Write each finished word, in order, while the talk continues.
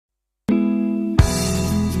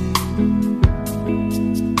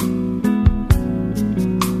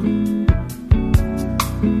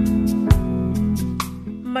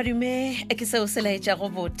madume ke seo se laetša go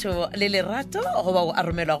botho le lerato goba o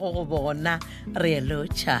aromelwa go bona re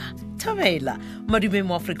elotšha thabela madume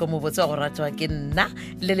mo Afrika mo botse go ratwa ke nna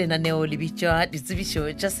le lenaneo le bitšwa ditsebišo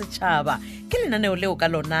tša setšhaba ke lenaneo leo ka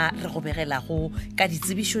lona re go begelago ka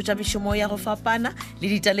ditsebišo tša mešomo ya go fapana le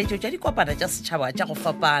ditaletšo tša dikopana tša setšhaba tša go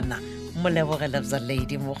fapana molebogela bza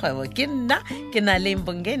lady mokgwebo ke nna ke na le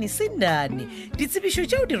Mbongeni Sindani ditsebišo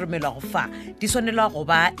tšeo di romelwa go fa di swanelwa go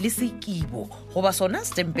ba le sekibo go ba sona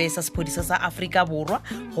stempe sa sephodisa sa Afrika Borwa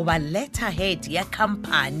go ba letterhead ya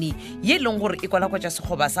company ye leng gore e kwala kwa tša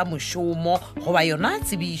sekgoba sa mošomo go ba yona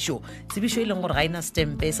tsebišo e leng gore ga ina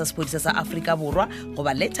stempe sa sephodisa sa Afrika Borwa go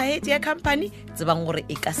ba letterhead ya company tsebang gore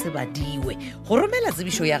e ka se badiwe go romela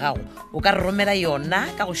tsebišo ya gago o ka re romela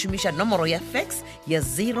yona ka go šomiša nomoro ya fax ya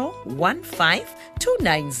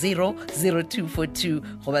 015-290-0242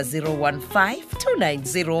 goba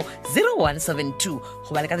 015-290-0172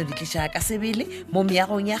 goba le ka di tliša ka sebele mo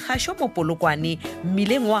meagong ya kgašo mo Polokwane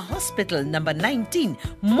mmileng wa hospital number 19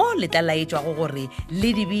 mo le tla laetšwa go gore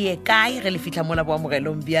le di bee kae ge le fihla mola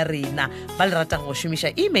boamogelong bja rena ba le ratang go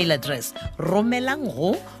šomiša email address romelang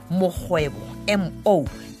go mokgwebo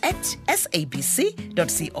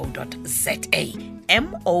mo@sabc.co.za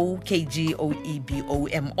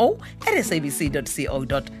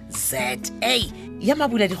mokgebomo@sabc.co.za ya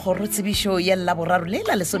mabula dikgoro tsebišo ya laboraro le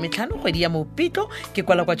la lesometlhano kgwedi ya Mopitlo ke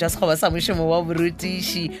kwala kwa tša sekgoba sa mošomo wa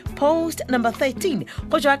borutiši post number 13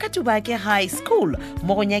 go tšwa ka Tubake High School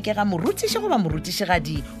mo go nyakega morutiši goba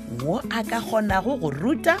morutišigadi wo a ka kgonago go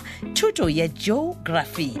ruta thuto ya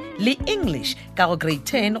geography le English ka go grade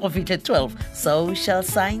 10 go fitlha 12 social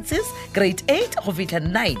sciences grade 8 go fitlha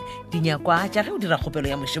 9 dinyakwa tša ge o dira kgopelo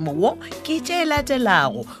ya mošomo wo ke tše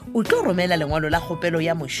latelago o tlo romela lengwalo la kgopelo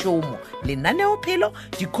ya mošomo lenaneo phelo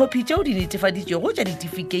dikopi tšeo di netefaditšwego tša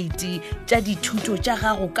ditifikeiti tša dithuto tša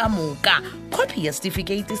gago ka moka kopi ya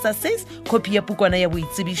certificate sa SACS kopi ya pukwana ya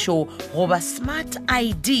boitsebišo goba smart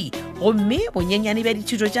ID gomme bonyenyane bja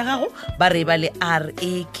dithuto tša gago ba re ba le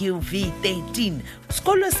RAQV 13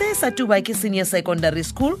 sekolo se sa Tubake Senior Secondary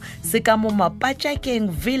School se ka mo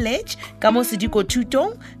Mapatšakeng Village ka mo Sediko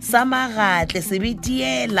Thutong sa Magatle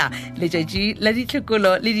Sebetiela letšatši la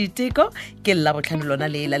ditlhokolo le diteko ke la botlhano lona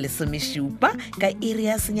le la lesomešupa ka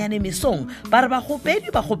area senyane mesong ba re ba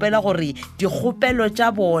gopela gore dikgopelo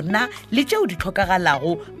tša bona le tšeo di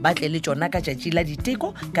tlhokagalago ba tle le tšona ka tšatši la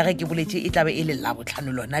diteko ka ge ke boletše e tlabe e le la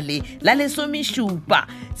botlhano lona le la lesomešupa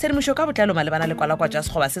sedimošo ka botlalo malebana le kwala kwa tša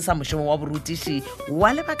sekgoba se sa mošomo wa borutiši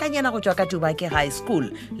wa lebakanyana go tšwa ka Tubake High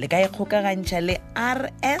School le ka ikgokagantšha le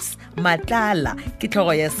RS Matlala ke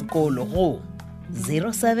tlhogo ya sekolo go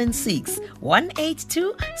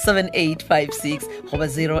 076-182-7856 goba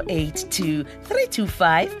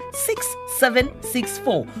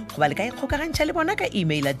 082-325-6764 goba le ka ikgokagantšha le bona ka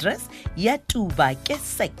email address ya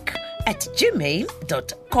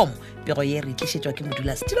tubakesec@gmail.com pego ye re tlišetšwa ke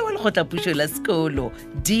modulasetilo wa lekgotlapušo la sekolo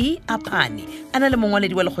D Apane a na le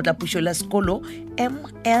mongwaledi wa lekgotlapušo la sekolo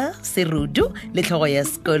ML Serudu le tlhogo ya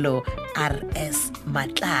sekolo RS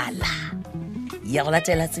Matlala ya go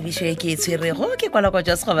latela tsebišo e ke e tshwerego ke kwala kwa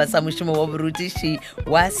tša sekgoba sa mošomo wa borutiši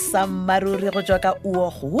wa Sammaruri go tšwa ka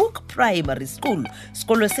Hook Primary School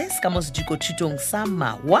sekolo se se ka mo Sediko Thutong sa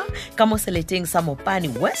Mawa ka mo seleteng sa Mopane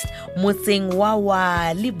West motseng wa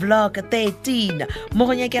Wali block 13 mo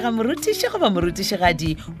go nyakega morutiši goba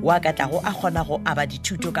morutišigadi wa ka tlago a kgona go aba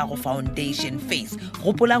dithuto ka go foundation phase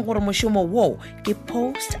gopolang gore mošomo wo ke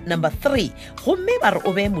post number 3 gomme ba re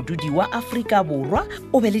o be modudi wa Afrika Borwa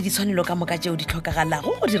o be le ditshwanelo ka moka tšeo di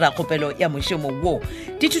tlhokagalago go dira kgopelo ya mošomo wo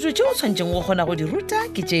dithuto tšeo o tshwanetseng go kgona go di ruta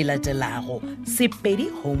ke tše latelago Sepedi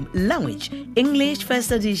home language English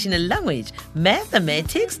first additional language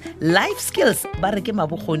mathematics life skills ba re ke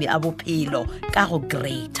mabokgoni a bophelo ka go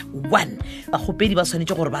grade 1 bakgopedi ba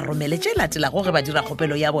tshwanetse gore ba romele tše latelago ge ba dira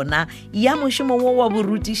kgopelo ya bona ya mošomo wo wa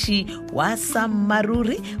borutiši wa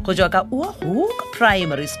Sammaruri go tšwa ka Hook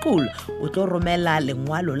Primary School o tlo romela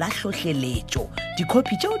lengwalo la hlohleletšo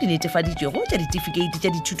dikopi tšeo di netefaditšwego tša ditifikeiti tša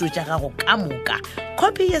dithuto tša gago ka moka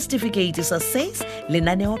kopi ya certificate sa SACS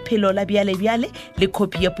lenaneo phelo la bjale le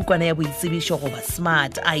kopi ya pukwana ya boitsebišo goba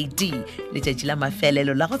smart ID letšatši la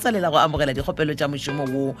mafelelo la go tsalela go amogela dikgopelo tša mošomo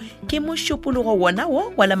wo ke mošupologo wona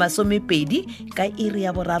wo wa la 20 ka iri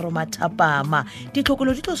ya boraro mathapama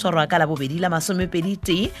ditlhokolo di tlo swarwa ka la bobedi la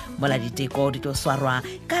 21 mola diteko di tlo swarwa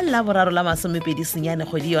ka la boraro la 20 senyane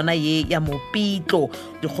kgwedi yona ye ya Mopitlo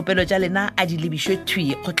dikgopelo tša lena a di lebišwe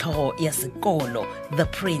thwi go tlhogo ya sekolo the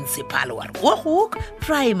principal wa Hook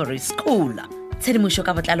Primary School tshedimošo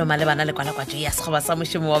ka botlalo malebana le kwalakwatšo ya sekgoba sa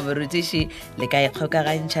mošomo wa borutiši le ka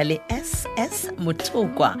ikgokagantšha le SS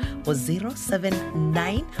Motokwa go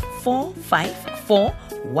 079 45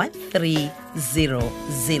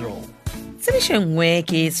 0891-41300. Ditsebišo nngwe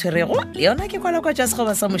ke tshwerego le yona ke kwala kwa tša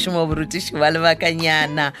sekgoba sa mošomo wa borutiši wa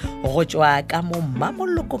lebakanyana go tšwa ka mo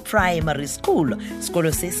Mamoloko Primary School,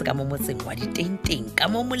 sekolo se se ka mo motseng wa Ditenteng ka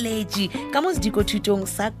mo Moletši ka mo sedikothutong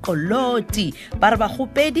sa Koloti. Ba re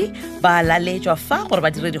bakgopedi ba laletšwa fa gore ba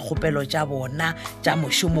dire dikgopelo tša bona tša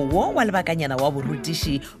mošomo wo wa lebakanyana wa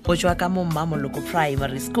borutiši go tšwa ka mo Mamoloko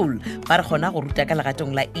Primary School. Ba re kgona go ruta ka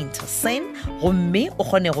legatong la Intersen, gomme o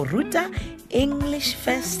kgone go ruta English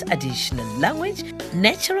First Additional Language,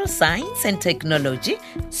 Natural Science and Technology,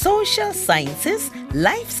 Social Sciences,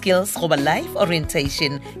 Life Skills goba Life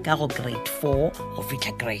Orientation ka go grade 4 go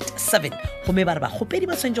fitlha grade 7. Gomme ba re bakgopedi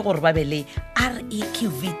ba tshwanetse gore ba be le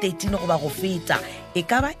REQV 13 goba go feta, e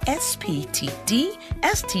ka ba SPTD,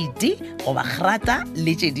 STD goba grata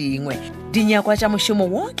le tše dingwe. Dinyakwa tša mošomo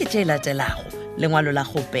wo ke tše latelago: lengwalo la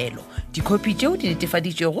kgopelo, dikopi tšeo di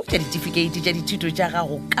netefaditšwego tša ditefikeiti tša dithuto tša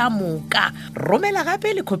gago ka moka. Romela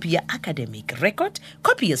gape le kopi ya academic record,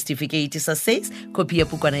 kopi ya certificate sa SACE, kopi ya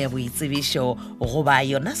pukwana ya boitsebišo goba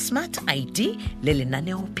yona smart ID le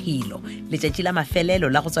lenaneophelo. Letšatši la mafelelo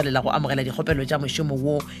la go tswalela go amogela dikgopelo tša mošomo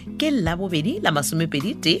wo ke Labobedi la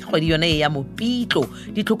 21 kgwedi yona e ya Mopitlo.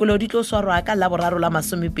 Ditlhokoleo di tlo swarwa ka Laboraro la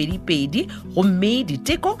 22 gomme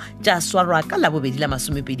diteko tša swarwa ka Labobedi la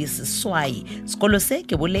 28. Sekolo se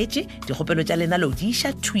ke boletše dikgopelo tša lena lo di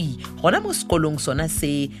iša thwi gona mo sekolong sona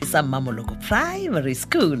se sa Mamoloko Primary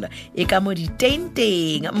School e ka mo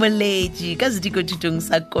Ditenteng Moletši ka sedikothutong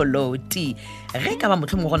sa Koloti. Ge ka ba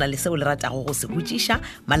mohlomong go na le seo le ratago go se botšiša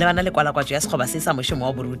malebana le kwalakwatšo ya sekgoba se sa mošomo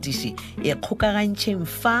wa borutiši, e kgokagantšheng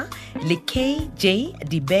fa le KJ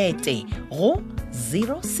Dibete go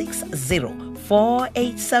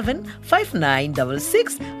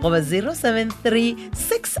 060-487-5966 goba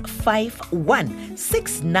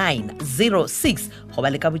 073-651-6906 goba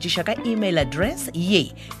le ka botšiša ka email address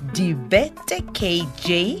ye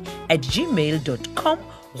dibetekj@gmail.com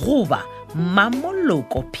goba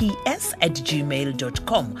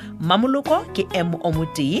mamolokops@gmail.com. Mamoloko ke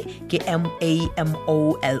M-O-M-O-T ke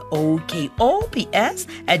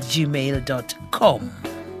MAMOLOKOPS@gmail.com.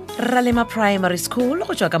 Ralema Primary School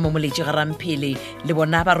go tšwa ka mo Moletši ga Ramphele le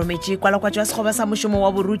bona ba rometše kwalakwatšo ya sekgoba sa mošomo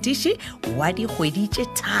wa borutiši wa dikgwedi tše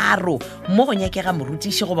 3 mo go nyakega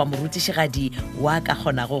morutiši goba morutišigadi wa ka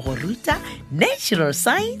kgonago go ruta Natural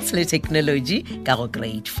Science le Technology ka go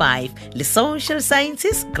grade 5 le Social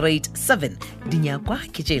Sciences grade 7. Dinyakwa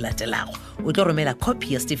ke tše latelago: o tlo romela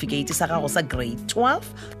copy ya certificate sa gago sa grade 12,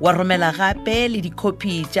 wa romela gape le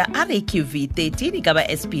dikopi tša REQV 13 ka ba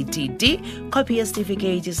SPTD, copy ya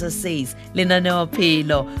certificate sa SACE,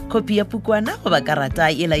 lenaneophelo, kopi ya pukwana goba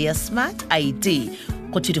karata ela ya smart ID.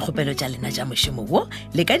 Go thwe dikgopelo tša lena tša mošomo wo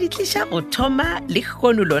le ka ditliša go thoma le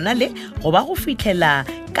kgono lona le goba go fitlhela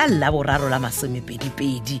ka Laboraro la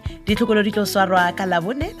 22. Ditlhokolo di tlo swarwa ka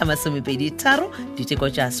Labone la 23, diteko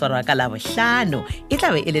tša swarwa ka Labohlano e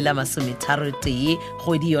tla be e le la 31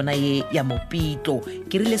 kgwedi yona ye ya Mopitlo.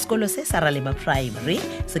 Ke rile sekolo se sa Ralema Primary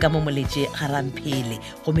se ka mo Moletši ga Ramphele,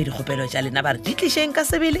 gomme dikgopelo tša lena ba re di tlišeng ka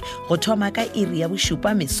sebele go thoma ka iri ya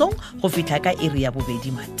bošupa mesong go fitlha ka iri ya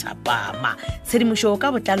bobedi mathapama. Tshedimošo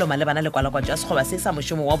ka botlalo malebana le kwalakwatšo ya sekgoba se sa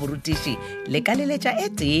mošomo wa borutiši le ka leletša e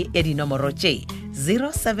tee ya dinomoro tše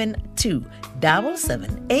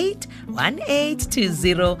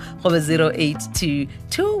 072-778-1820 goba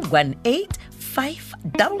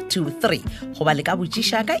 082-218-5223 goba le ka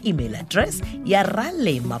botšiša ka email address ya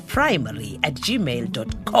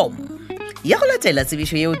ralemaprimary@gmail.com. ya go latela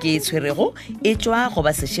tsebišo yeo ke e tshwerego e tšwa go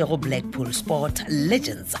ba sešego Blackpool Sport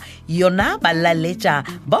Legends. Yona ba laletša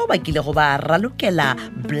bao ba kile go ba ralokela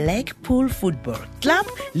Blackpool Football Club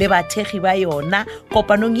le bathegi ba yona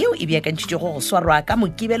kopanong yeo e beakantšitšego go swarwa ka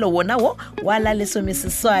mokibelo wona wo wa la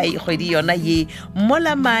 16 kgwedi yona ye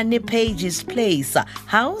Molamane Pages Place,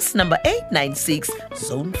 house number 896,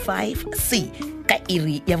 zone 5C ka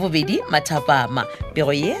iri ya bobedi mathapama.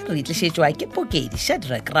 Pego ye re tlišetšwa ke Pokedi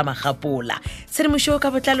Shadrack Ramagapola. Tshedimošo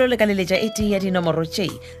ka botlalo le ka leletša e tee ya dinomoro tše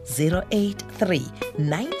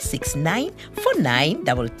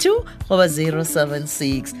 083-969-4922 goba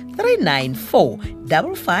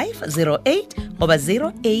 076-394-5508 goba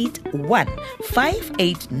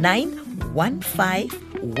 081-589-15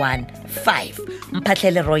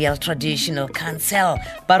 mphatlhele Royal Traditional Council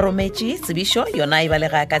ba rometše tsebišo yona e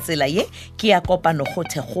balega ka tsela ye ke ya kopano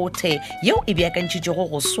gothe yeo e beakantšitšego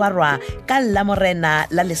go swarwa ka Lamorena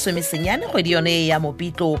la 10 kgwedi yone ya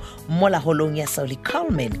Mopitlo mo la holong ya Sauli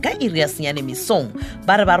Coleman ka iri ya 9 mesong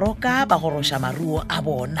ba re baroka ba goroša maruo a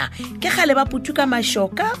bona ke gale ba putuka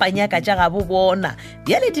mašoka ba nyaka tša gabo bona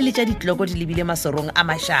bjale di le tša ditloko di lebile masorong a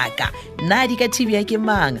mašaka na di ka thibia ke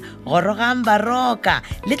mang gorogang baroka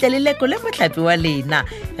le tle le lekole mohlapi wa lena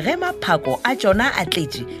ge maphako a tšona a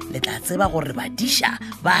tletše le tla tseba gore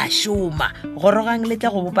badiša ba šoma gorogang le tle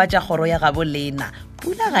go bopatša kgoro ya gabo lena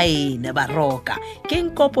pula ga ene baroka ke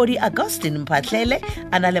nkopodi Augustine Mphatlele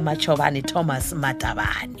a na le Matšhobane Thomas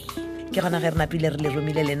Matabane ke gona ge re napile re le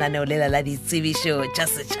romile lenaneo lela la ditsebišo tša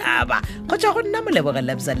setšhaba go tšwa go nna Moleboge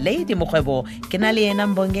Lebza Lady Mokgwebo ke na le yena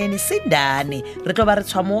Mbongeni Sindane re tlo ba re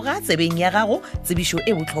tshwamoga tsebeng ya gago tsebišo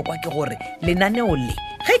e bohlokwa ke gore lenaneo le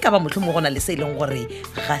ge e ka ba mohlomong go na le se e leng gore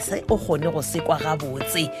ga se o kgone go sekwa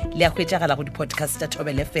gabotse le ya hwetšagala go di-podcast tša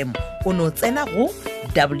Thobel FM o no tsena go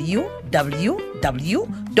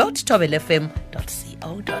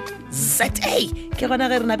www.thobelfm.co.za ke gona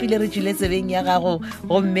ge re napile re tšwile tsebeng ya gago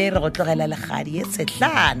gomme re go tlogela legadi e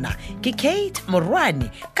tshetlana ke Kate Morwane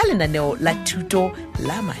ka lenaneo la thuto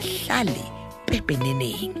la mahlale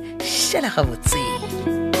pepeneneng šela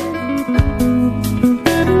gabotse.